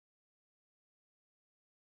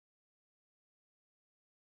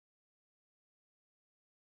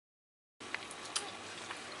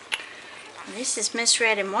This is Miss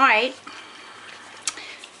Red and White.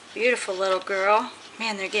 Beautiful little girl.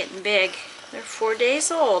 Man, they're getting big. They're 4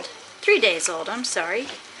 days old. 3 days old, I'm sorry.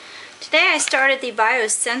 Today I started the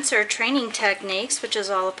Biosensor training techniques, which is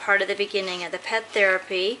all a part of the beginning of the pet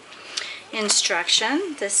therapy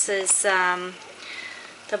instruction. This is the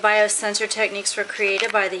Biosensor techniques were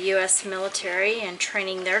created by the U.S. military in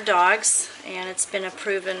training their dogs, and it's been a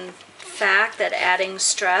proven fact that adding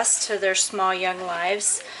stress to their small young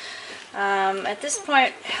lives at this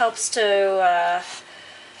point helps to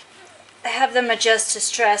have them adjust to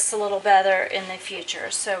stress a little better in the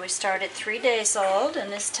future. So we start at 3 days old,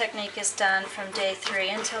 and this technique is done from day 3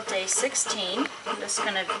 until day 16. I'm just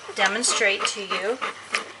going to demonstrate to you.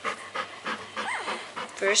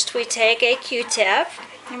 First we take a Q-tip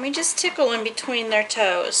and we just tickle in between their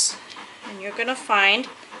toes. And you're going to find,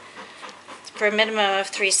 for a minimum of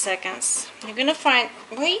 3 seconds, you're going to find,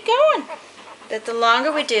 where are you going? That the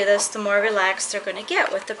longer we do this, the more relaxed they're going to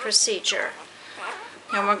get with the procedure.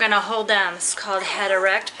 And we're going to hold down. This is called head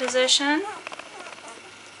erect position.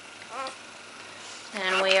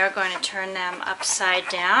 And we are going to turn them upside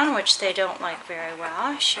down, which they don't like very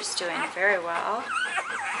well. She's doing very well.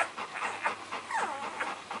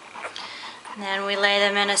 And then we lay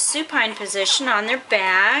them in a supine position on their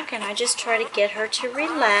back, and I just try to get her to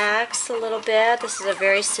relax a little bit. This is a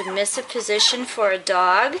very submissive position for a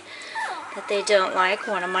dog that they don't like.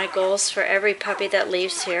 One of my goals for every puppy that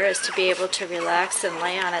leaves here is to be able to relax and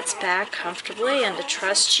lay on its back comfortably and to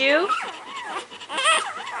trust you.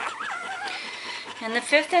 And the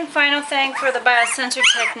fifth and final thing for the Biosensor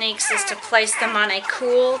techniques is to place them on a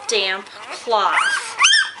cool, damp cloth.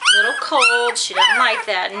 A little cold, she doesn't like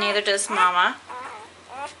that, and neither does Mama.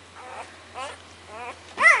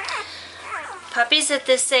 Puppies at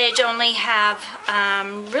this age only have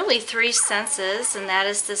really 3 senses, and that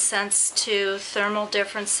is the sense to thermal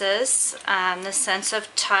differences, the sense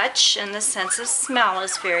of touch, and the sense of smell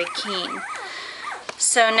is very keen.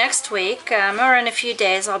 So next week, or in a few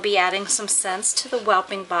days, I'll be adding some scents to the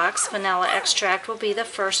whelping box. Vanilla extract will be the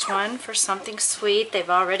first one for something sweet. They've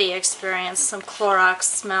already experienced some Clorox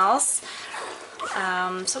smells.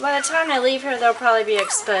 So by the time they leave here, they'll probably be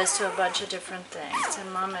exposed to a bunch of different things.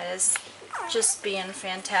 And Mama is just being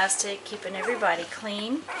fantastic, keeping everybody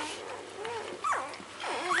clean.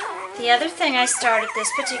 The other thing I start at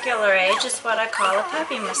this particular age is what I call a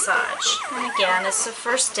puppy massage. And again, it's the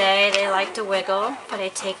first day, they like to wiggle, but I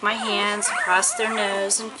take my hands across their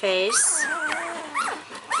nose and face,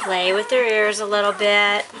 play with their ears a little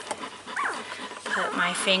bit, put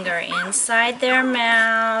my finger inside their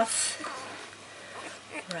mouth,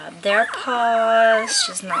 rub their paws.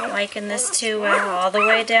 She's not liking this too well, all the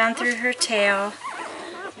way down through her tail,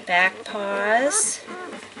 back paws.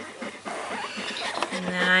 And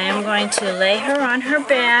then I am going to lay her on her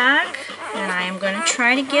back, and I am going to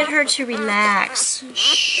try to get her to relax.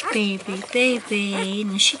 Shh, baby, baby.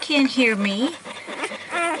 No, she can't hear me.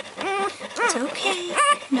 It's okay.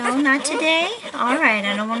 No, not today. All right,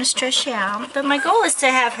 I don't want to stress you out. But my goal is to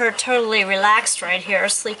have her totally relaxed right here,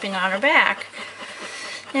 sleeping on her back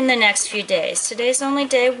in the next few days. Today's only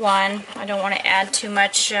day 1. I don't want to add too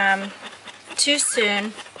much too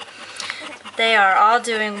soon. They are all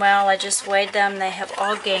doing well. I just weighed them. They have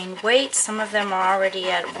all gained weight. Some of them are already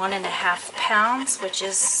at 1.5 pounds,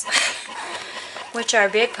 which are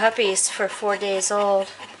big puppies for 4 days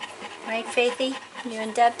old. Right, Faithy? You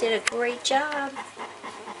and Deb did a great job.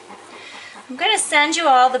 I'm going to send you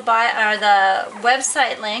all the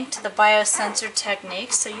website link to the Biosensor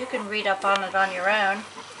techniques so you can read up on it on your own.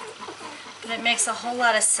 And it makes a whole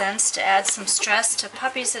lot of sense to add some stress to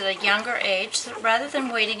puppies at a younger age rather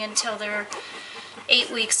than waiting until they're 8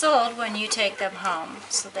 weeks old when you take them home,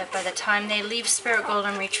 so that by the time they leave Spirit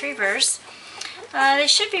Golden Retrievers, they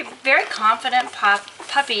should be very confident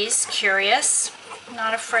puppies, curious,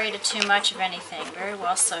 not afraid of too much of anything, very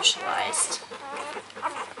well socialized.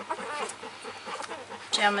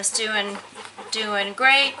 Gemma's doing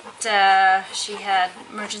great. She had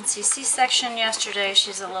emergency C-section yesterday.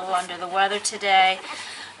 She's a little under the weather today.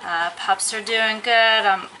 Pups are doing good.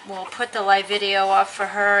 We'll put the live video up for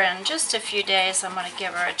her in just a few days. I'm going to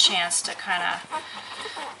give her a chance to kind of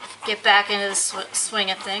get back into the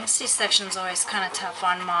swing of things. C-section's always kind of tough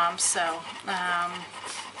on moms, so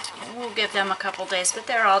we'll give them a couple days, but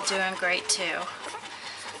they're all doing great too.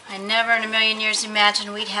 I never in a million years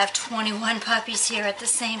imagined we'd have 21 puppies here at the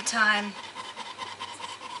same time.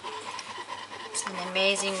 It's an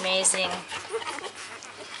amazing, amazing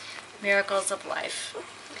miracles of life.